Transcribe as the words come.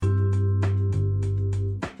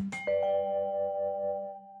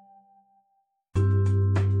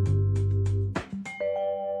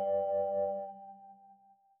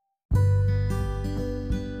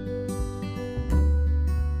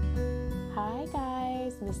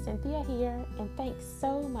is Cynthia here, and thanks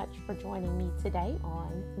so much for joining me today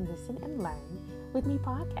on Listen and Learn with Me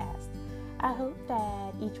podcast. I hope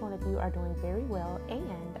that each one of you are doing very well,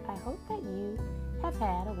 and I hope that you have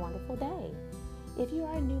had a wonderful day. If you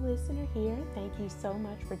are a new listener here, thank you so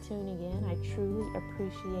much for tuning in. I truly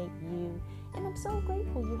appreciate you, and I'm so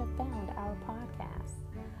grateful you have found our podcast.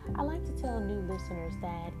 I like to tell new listeners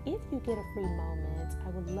that if you get a free moment, I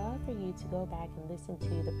would love for you to go back and listen to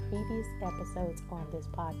the previous episodes on this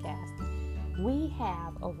podcast. We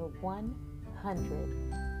have over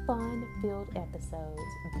 100 fun-filled episodes,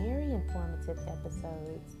 very informative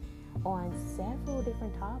episodes on several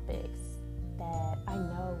different topics that I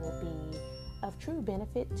know will be of true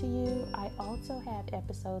benefit to you. I also have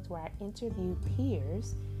episodes where I interview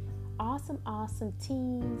peers, awesome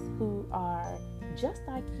teens who are just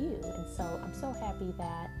like you. And so I'm so happy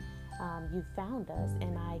that you found us,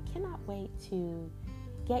 and I cannot wait to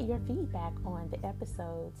get your feedback on the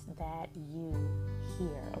episodes that you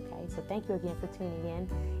hear. Okay, so thank you again for tuning in.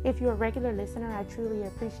 If you're a regular listener, I truly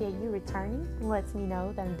appreciate you returning. It lets me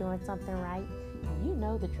know that I'm doing something right. You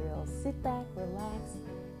know the drill. Sit back, relax,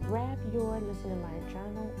 grab your Listen and Learn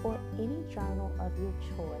journal or any journal of your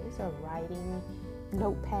choice, or writing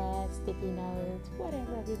notepad, sticky notes,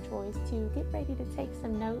 whatever of your choice, to get ready to take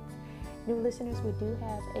some notes. New listeners, we do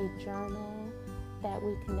have a journal that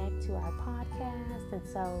we connect to our podcast, and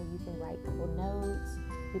so you can write little notes.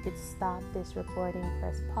 You could stop this recording,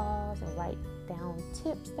 press pause, and write down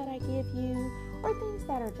tips that I give you, or things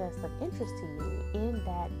that are just of interest to you in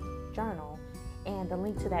that journal. And the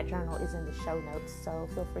link to that journal is in the show notes, so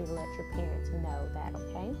feel free to let your parents know that,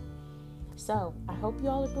 okay? So, I hope you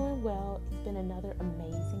all are doing well. It's been another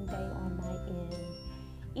amazing day on my end.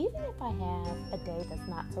 Even if I have a day that's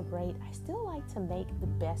not so great, I still like to make the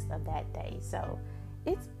best of that day. So,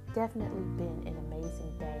 it's definitely been an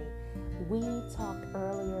amazing day. We talked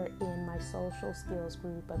earlier in my social skills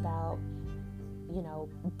group about,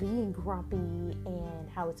 being grumpy and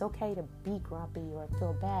how it's okay to be grumpy or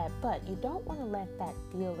feel bad, but you don't want to let that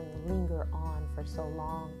feeling linger on for so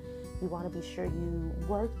long. You want to be sure you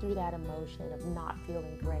work through that emotion of not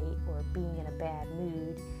feeling great or being in a bad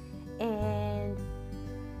mood, and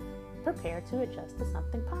prepare to adjust to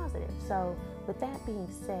something positive. So with that being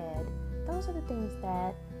said, those are the things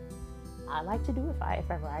that I like to do if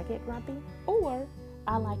ever I get grumpy, or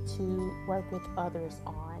I like to work with others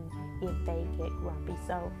on if they get grumpy.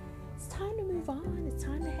 So it's time to move on. It's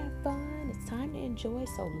time to have fun. It's time to enjoy.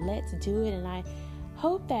 So let's do it. And I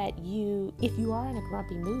hope that if you are in a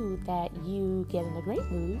grumpy mood, that you get in a great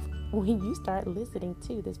mood when you start listening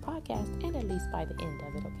to this podcast, and at least by the end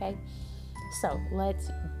of it, okay? So let's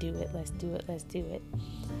do it.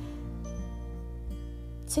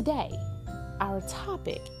 Today, our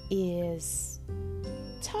topic is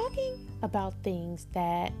talking about things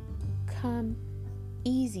that come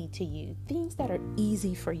easy to you, things that are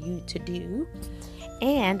easy for you to do.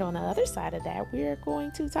 And on the other side of that, we're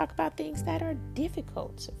going to talk about things that are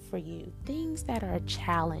difficult for you, things that are a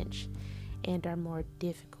challenge and are more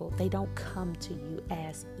difficult. They don't come to you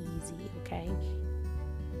as easy, okay?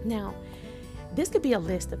 Now, this could be a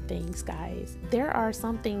list of things, guys. There are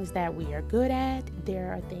some things that we are good at.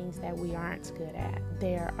 There are things that we aren't good at.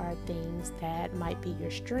 There are things that might be your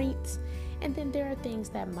strengths, and then there are things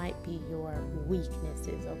that might be your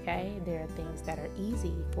weaknesses, okay? There are things that are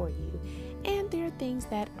easy for you, and there are things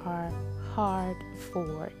that are hard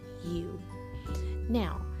for you.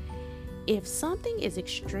 Now, if something is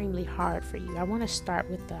extremely hard for you, I want to start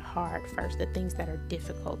with the hard first, the things that are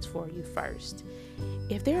difficult for you first.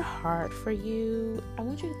 If they're hard for you, I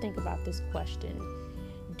want you to think about this question.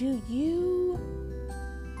 Do you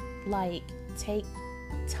take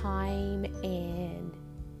time and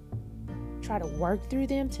try to work through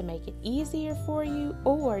them to make it easier for you,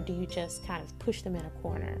 or do you just kind of push them in a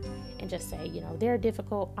corner and just say, they're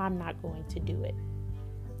difficult, I'm not going to do it?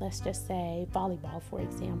 Let's just say volleyball, for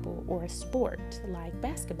example, or a sport like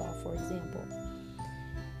basketball, for example.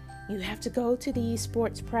 You have to go to these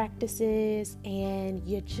sports practices and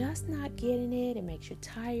you're just not getting it. It makes you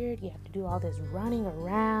tired. You have to do all this running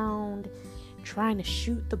around, trying to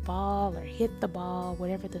shoot the ball or hit the ball,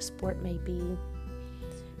 whatever the sport may be.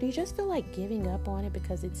 Do you just feel like giving up on it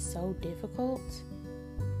because it's so difficult?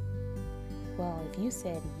 Well, if you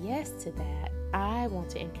said yes to that, I want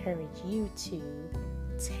to encourage you to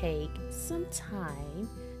take some time,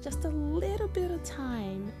 just a little bit of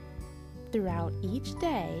time throughout each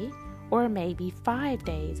day, or maybe 5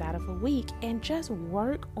 days out of a week, and just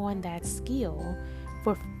work on that skill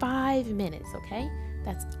for 5 minutes, okay?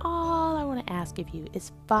 That's all I want to ask of you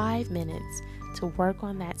is 5 minutes to work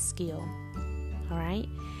on that skill, all right?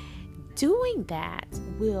 doing that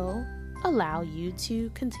will allow you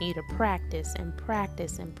to continue to practice and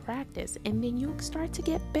practice and practice, and then you'll start to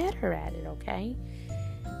get better at it, okay?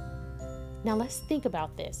 Now let's think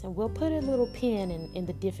about this, and we'll put a little pin in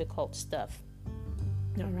the difficult stuff,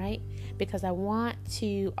 all right? Because I want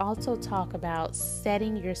to also talk about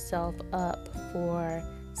setting yourself up for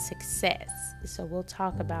success. So we'll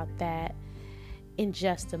talk about that in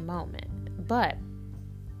just a moment. But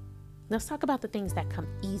let's talk about the things that come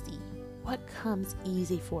easy. What comes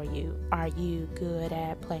easy for you? Are you good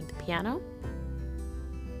at playing the piano?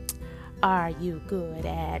 Are you good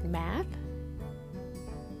at math?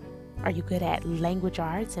 Are you good at language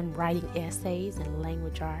arts and writing essays in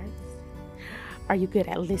language arts? Are you good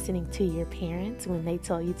at listening to your parents when they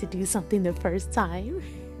tell you to do something the first time?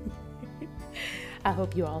 I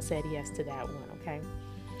hope you all said yes to that one, okay?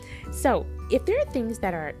 So if there are things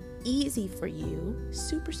that are easy for you,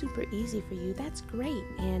 super, super easy for you, that's great.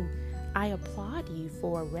 And I applaud you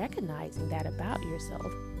for recognizing that about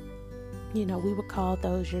yourself. You know, we would call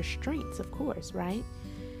those your strengths, of course, right?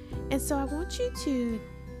 And so I want you to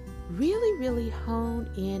really, really hone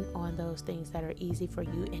in on those things that are easy for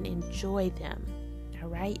you and enjoy them, all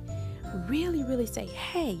right? Really, really say,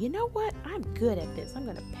 hey, you know what? I'm good at this. I'm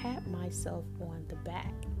going to pat myself on the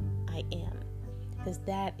back. I am. Because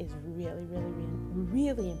that is really, really,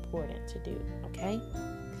 really, really important to do, okay?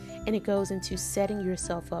 And it goes into setting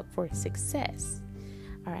yourself up for success,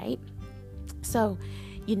 all right? So,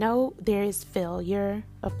 you know, there is failure,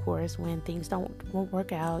 of course, when things won't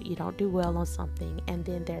work out, you don't do well on something, and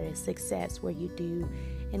then there is success where you do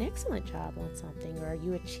an excellent job on something, or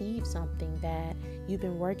you achieve something that you've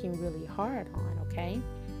been working really hard on, okay?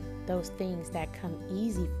 Those things that come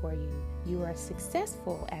easy for you, you are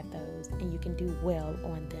successful at those, and you can do well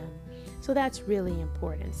on them. So that's really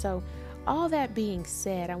important. So all that being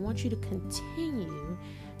said, I want you to continue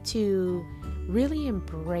to really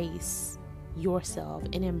embrace yourself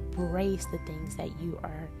and embrace the things that you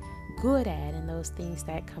are good at and those things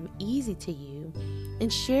that come easy to you,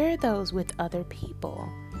 and share those with other people.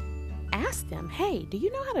 Ask them, hey, do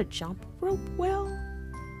you know how to jump rope well?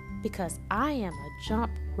 Because I am a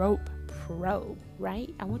jump rope pro,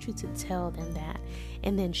 right? I want you to tell them that,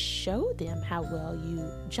 and then show them how well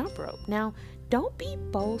you jump rope. Now, don't be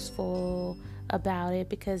boastful about it,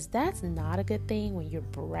 because that's not a good thing when you're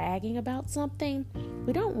bragging about something.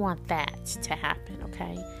 We don't want that to happen,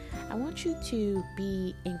 okay? I want you to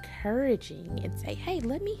be encouraging and say, hey,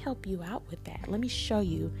 let me help you out with that. Let me show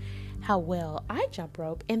you how well I jump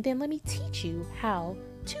rope, and then let me teach you how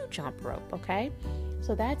to jump rope, okay?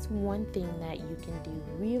 So that's one thing that you can do.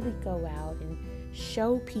 Really go out and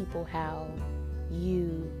show people how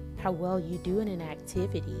well you do in an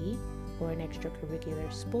activity or an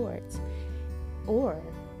extracurricular sport or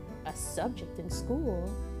a subject in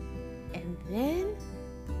school, and then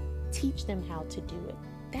teach them how to do it.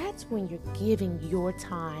 That's when you're giving your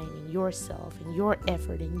time and yourself and your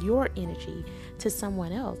effort and your energy to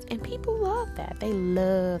someone else. And people love that. They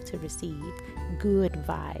love to receive good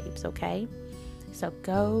vibes, okay? So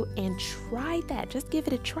go and try that. Just give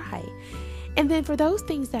it a try. And then for those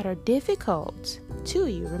things that are difficult to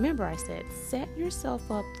you, remember I said, set yourself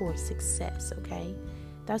up for success, okay?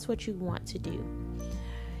 That's what you want to do.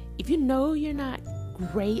 If you know you're not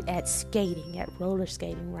great at skating, at roller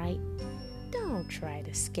skating, right? Don't try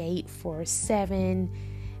to skate for 7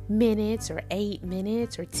 minutes or 8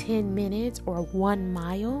 minutes or 10 minutes or 1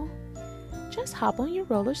 mile. Just hop on your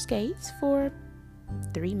roller skates for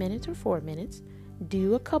 3 minutes or 4 minutes,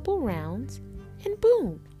 do a couple rounds, and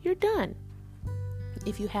boom, you're done.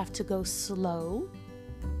 If you have to go slow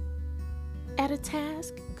at a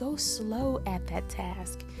task, go slow at that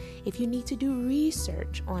task. If you need to do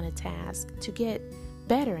research on a task to get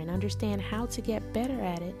better and understand how to get better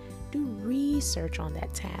at it, do research on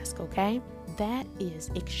that task, okay? That is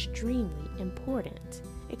extremely important.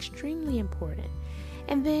 Extremely important.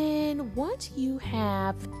 And then once you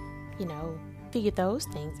have, figured those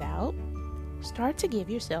things out, start to give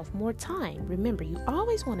yourself more time. Remember, you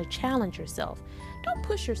always want to challenge yourself. Don't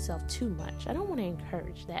push yourself too much. I don't want to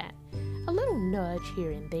encourage that. A little nudge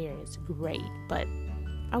here and there is great, but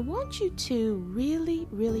I want you to really,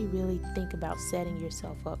 really, really think about setting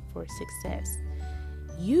yourself up for success.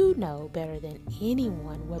 You know better than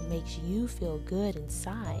anyone what makes you feel good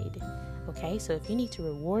inside. Okay, so if you need to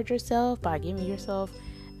reward yourself by giving yourself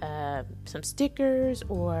some stickers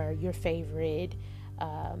or your favorite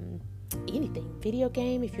anything, video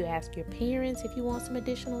game, if you ask your parents if you want some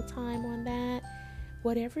additional time on that,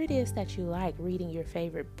 whatever it is that you like, reading your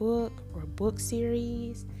favorite book or book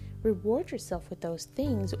series, reward yourself with those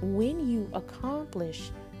things when you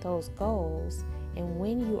accomplish those goals and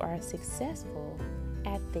when you are successful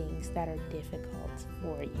at things that are difficult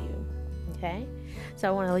for you. Okay, so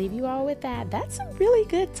I want to leave you all with that. That's some really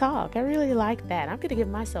good talk. I really like that. I'm going to give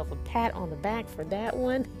myself a pat on the back for that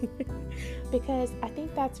one because I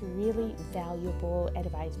think that's really valuable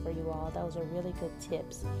advice for you all. Those are really good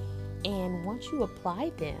tips. And once you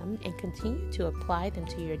apply them and continue to apply them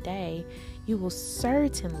to your day, you will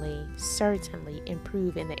certainly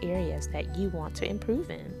improve in the areas that you want to improve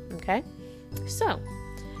in. Okay, so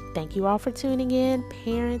thank you all for tuning in.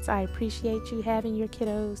 Parents, I appreciate you having your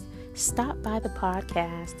kiddos stop by the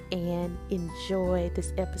podcast and enjoy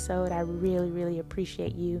this episode. I really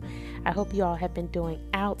appreciate you. I hope you all have been doing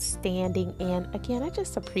outstanding. And again, I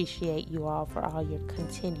just appreciate you all for all your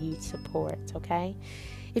continued support, okay?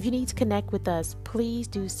 If you need to connect with us, please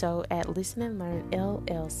do so at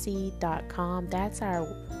listenandlearnllc.com. That's our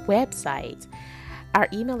website. Our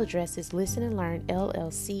email address is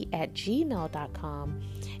listenandlearnllc@gmail.com.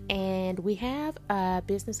 And we have a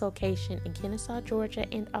business location in Kennesaw, Georgia,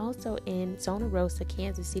 and also in Zona Rosa,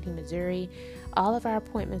 Kansas City, Missouri. All of our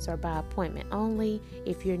appointments are by appointment only.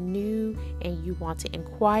 If you're new and you want to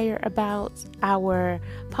inquire about our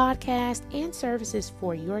podcast and services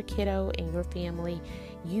for your kiddo and your family,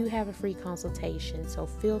 you have a free consultation. So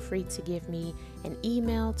feel free to give me an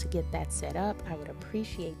email to get that set up. I would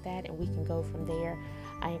appreciate that, and we can go from there.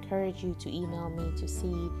 I encourage you to email me to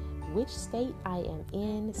see which state I am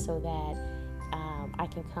in so that I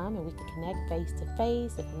can come and we can connect face to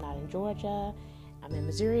face. If I'm not in Georgia, I'm in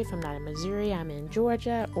Missouri. If I'm not in Missouri, I'm in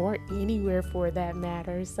Georgia, or anywhere for that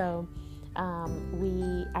matter. So I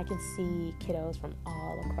can see kiddos from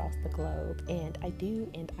all across the globe, and I do,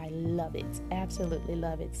 and I love it. Absolutely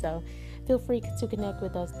love it. So feel free to connect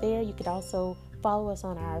with us there. You could also follow us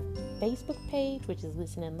on our Facebook page, which is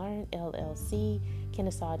Listen and Learn LLC,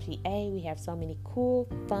 Kennesaw, GA. We have so many cool,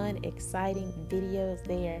 fun, exciting videos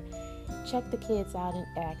there. Check the kids out in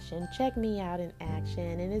action. Check me out in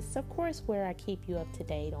action. And it's, of course, where I keep you up to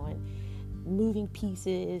date on moving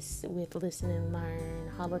pieces with Listen and Learn,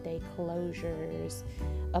 holiday closures,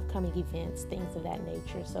 upcoming events, things of that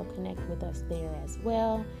nature. So connect with us there as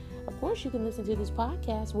well. Of course, you can listen to this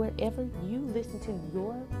podcast wherever you listen to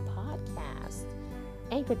your podcast.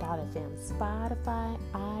 Anchor.fm, Spotify,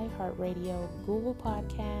 iHeartRadio, Google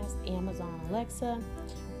Podcasts, Amazon Alexa.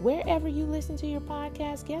 Wherever you listen to your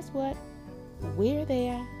podcast, guess what? We're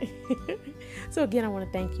there. So again, I want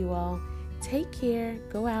to thank you all. Take care,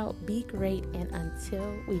 go out, be great, and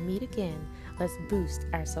until we meet again, let's boost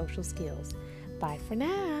our social skills. Bye for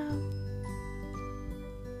now.